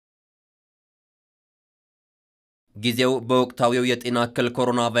ጊዜው በወቅታዊው የጤና እክል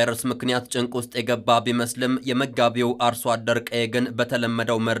ኮሮና ቫይረስ ምክንያት ጭንቅ ውስጥ የገባ ቢመስልም የመጋቢው አርሶ አደር ቀዬ ግን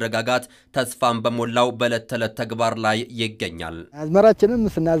በተለመደው መረጋጋት ተስፋን በሞላው በዕለት ተዕለት ተግባር ላይ ይገኛል። አዝመራችንም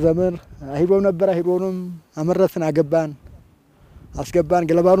ስናዘምር አይዶም ነበር አይዶንም አመረትን አስገባን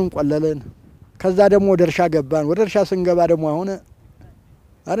ገለባሩን ቆለልን ከዛ ደግሞ ወደ እርሻ ገባን ወደ እርሻ ስንገባ ደግሞ አሁን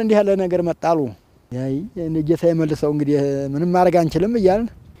እንዲህ ያለ ነገር መጣሉ ያይ ጌታ ይመልሰው እንግዲህ ምንም ማድረግ አንችልም እያልን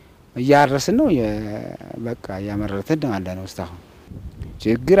እያረስን ነው በቃ ያመረትን ማለት ነው።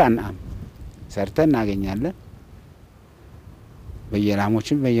 ችግር አንአም ሰርተን እናገኛለን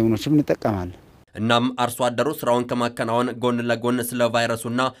በየላሞችም በየምኖችም እንጠቀማለን። እናም አርሶ አደሩ ስራውን ከማከናወን ጎን ለጎን ስለ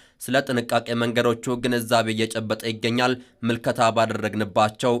ቫይረሱና ስለ ጥንቃቄ መንገዶቹ ግንዛቤ እየጨበጠ ይገኛል። ምልከታ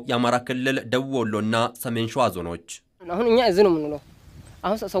ባደረግንባቸው የአማራ ክልል ደቡብ ወሎና ሰሜን ሸዋ ዞኖች አሁን እኛ እዚህ ነው የምንለው።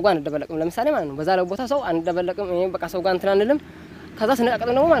 አሁን ሰው ጋር እንደበለቅም ለምሳሌ ማለት ነው በዛ ላይ ቦታ ሰው አንደበለቅም በቃ ሰው ጋር እንትን አንልም። ከዛ ስንቀጥል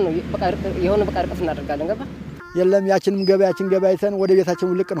ነው ማለት ነው በቃ የሆነ በቃ ርቀት እናደርጋለን። ገባ የለም ያችንም ገበያችን ወደ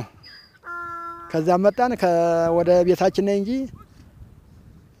ቤታችን ልቅ ነው። ከዛ መጣን ወደ ቤታችን ነው እንጂ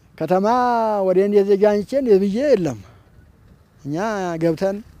ከተማ ወደ እንደዚህ ጋንጨን የብዬ የለም። እኛ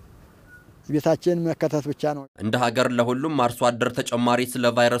ገብተን ቤታችን መከታተል ብቻ ነው። እንደ ሀገር ለሁሉም አርሶ አደር ተጨማሪ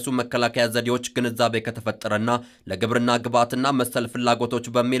ስለ ቫይረሱ መከላከያ ዘዴዎች ግንዛቤ ከተፈጠረና ለግብርና ግብኣትና መሰል ፍላጎቶች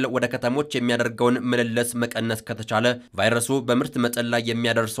በሚል ወደ ከተሞች የሚያደርገውን ምልልስ መቀነስ ከተቻለ ቫይረሱ በምርት መጠን ላይ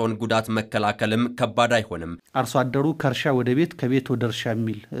የሚያደርሰውን ጉዳት መከላከልም ከባድ አይሆንም። አርሶ አደሩ ከርሻ ወደ ቤት ከቤት ወደ እርሻ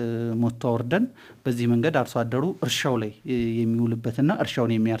የሚል ሞቶ ወርደን በዚህ መንገድ አርሶ አደሩ እርሻው ላይ የሚውልበትና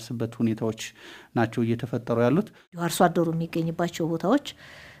እርሻውን የሚያርስበት ሁኔታዎች ናቸው እየተፈጠሩ ያሉት። አርሶ አደሩ የሚገኝባቸው ቦታዎች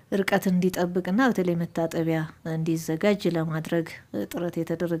ርቀት እንዲጠብቅና በተለይ መታጠቢያ እንዲዘጋጅ ለማድረግ ጥረት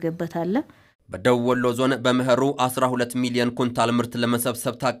የተደረገበት አለ። በደቡብ ወሎ ዞን በመኸሩ 12 ሚሊዮን ኩንታል ምርት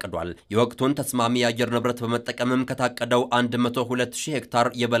ለመሰብሰብ ታቅዷል። የወቅቱን ተስማሚ የአየር ንብረት በመጠቀምም ከታቀደው 102,000 ሄክታር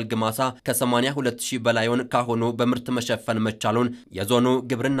የበልግ ማሳ ከ82,000 በላይውን ካሁኑ በምርት መሸፈን መቻሉን የዞኑ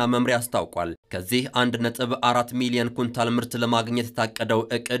ግብርና መምሪያ አስታውቋል። ከዚህ 1.4 ሚሊዮን ኩንታል ምርት ለማግኘት የታቀደው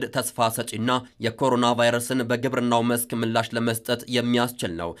እቅድ ተስፋ ሰጪና የኮሮና ቫይረስን በግብርናው መስክ ምላሽ ለመስጠት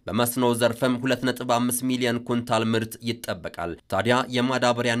የሚያስችል ነው። በመስኖ ዘርፍም 2.5 ሚሊዮን ኩንታል ምርት ይጠበቃል። ታዲያ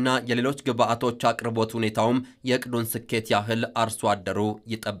የማዳበሪያና የሌሎች ግብኣት አቅርቦት ሁኔታውም የቅዱን ስኬት ያህል አርሶ አደሩ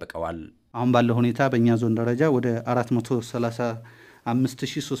ይጠብቀዋል። አሁን ባለው ሁኔታ በእኛ ዞን ደረጃ ወደ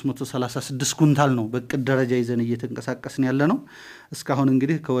 435,336 ኩንታል ነው በቅድ ደረጃ ይዘን እየተንቀሳቀስን ያለ ነው። እስካሁን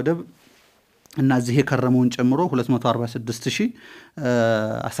እንግዲህ ከወደብ እና እዚህ የከረመውን ጨምሮ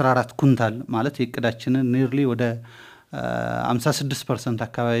 246,014 ኩንታል ማለት የቅዳችንን ኒርሊ ወደ 56%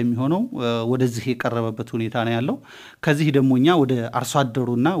 አካባቢ የሚሆነው ወደዚህ የቀረበበት ሁኔታ ነው ያለው። ከዚህ ደሞኛ ወደ አርሶ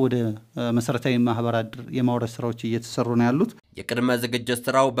አደሩና ወደ መሰረታዊ ማህበራት የማውረድ ስራዎች እየተሰሩ ነው ያሉት። የቅድመ ዝግጅት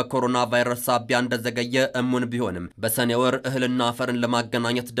ስራው በኮሮና ቫይረስ ሳቢያ እንደዘገየ እሙን ቢሆንም በሰኔ ወር እህልና አፈርን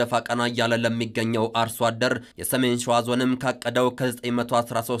ለማገናኘት ደፋ ቀና እያለ ለሚገኘው አርሶ አደር የሰሜን ሸዋ ዞንም ካቀደው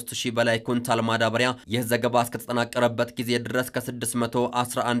ከ913,000 በላይ ኩንታል ማዳበሪያ ይህ ዘገባ እስከተጠናቀረበት ጊዜ ድረስ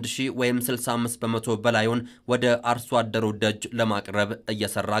ከ611,000 ወይም 65% በላዩን ወደ አርሶ አደሩ ደጅ ለማቅረብ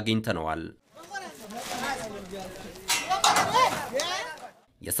እየሰራ አግኝተነዋል።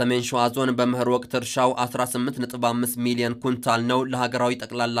 የሰሜን ሸዋ ዞን በመኸር ወቅት እርሻው 18.5 ሚሊዮን ኩንታል ነው ለሀገራዊ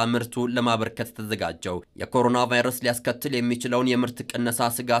ጠቅላላ ምርቱ ለማበርከት ተዘጋጀው። የኮሮና ቫይረስ ሊያስከትል የሚችለውን የምርት ቅነሳ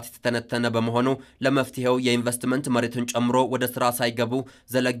ስጋት የተተነተነ በመሆኑ ለመፍትሄው የኢንቨስትመንት መሬቱን ጨምሮ ወደ ስራ ሳይገቡ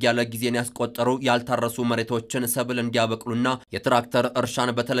ዘለግ ያለ ጊዜን ያስቆጠሩ ያልታረሱ መሬቶችን ሰብል እንዲያበቅሉና የትራክተር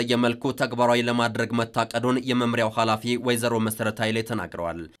እርሻን በተለየ መልኩ ተግባራዊ ለማድረግ መታቀዱን የመምሪያው ኃላፊ ወይዘሮ መሰረት ኃይሌ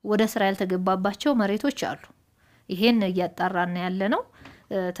ተናግረዋል። ወደ ስራ ያልተገባባቸው መሬቶች አሉ። ይሄን እያጣራና ያለ ነው።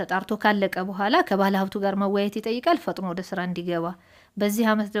 ተጣርቶ ካለቀ በኋላ ከባለ ሀብቱ ጋር መወያየት ይጠይቃል ፈጥኖ ወደ ስራ እንዲገባ። በዚህ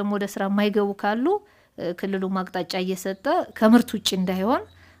አመት ደግሞ ወደ ስራ ማይገቡ ካሉ ክልሉ ማቅጣጫ እየሰጠ ከምርት ውጭ እንዳይሆን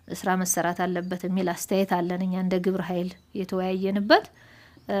ስራ መሰራት አለበት የሚል አስተያየት አለን እኛ እንደ ግብር ኃይል የተወያየንበት።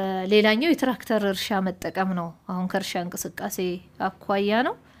 ሌላኛው የትራክተር እርሻ መጠቀም ነው። አሁን ከእርሻ እንቅስቃሴ አኳያ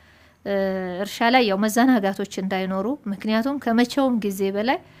ነው። እርሻ ላይ ያው መዛናጋቶች እንዳይኖሩ ምክንያቱም ከመቼውም ጊዜ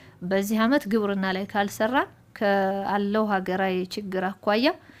በላይ በዚህ አመት ግብርና ላይ ካልሰራ ከአለው ሀገራዊ ችግር አኳያ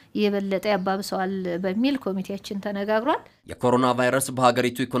የበለጠ ያባብሰዋል በሚል ኮሚቴያችን ተነጋግሯል። የኮሮና ቫይረስ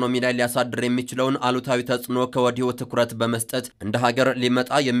በሀገሪቱ ኢኮኖሚ ላይ ሊያሳድር የሚችለውን አሉታዊ ተጽዕኖ ከወዲሁ ትኩረት በመስጠት እንደ ሀገር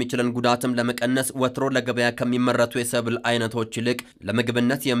ሊመጣ የሚችልን ጉዳትም ለመቀነስ ወትሮ ለገበያ ከሚመረቱ የሰብል አይነቶች ይልቅ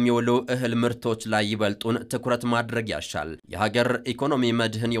ለምግብነት የሚውሉ እህል ምርቶች ላይ ይበልጡን ትኩረት ማድረግ ያሻል። የሀገር ኢኮኖሚ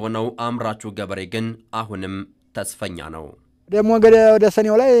መድህን የሆነው አምራቹ ገበሬ ግን አሁንም ተስፈኛ ነው። ደግሞ ወደ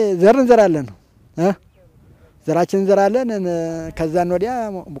ሰኔው ላይ ዘር እንዘራለን ዘራችን እንዘራለን ከዛን ወዲያ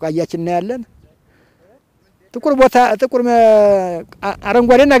ቡቃያችን እናያለን። ጥቁር ቦታ ጥቁር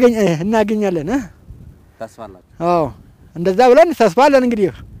አረንጓዴ እናገኛለን። ተስፋላችሁ? አዎ እንደዛ ብለን ተስፋለን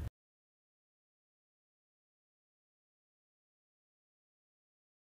እንግዲህ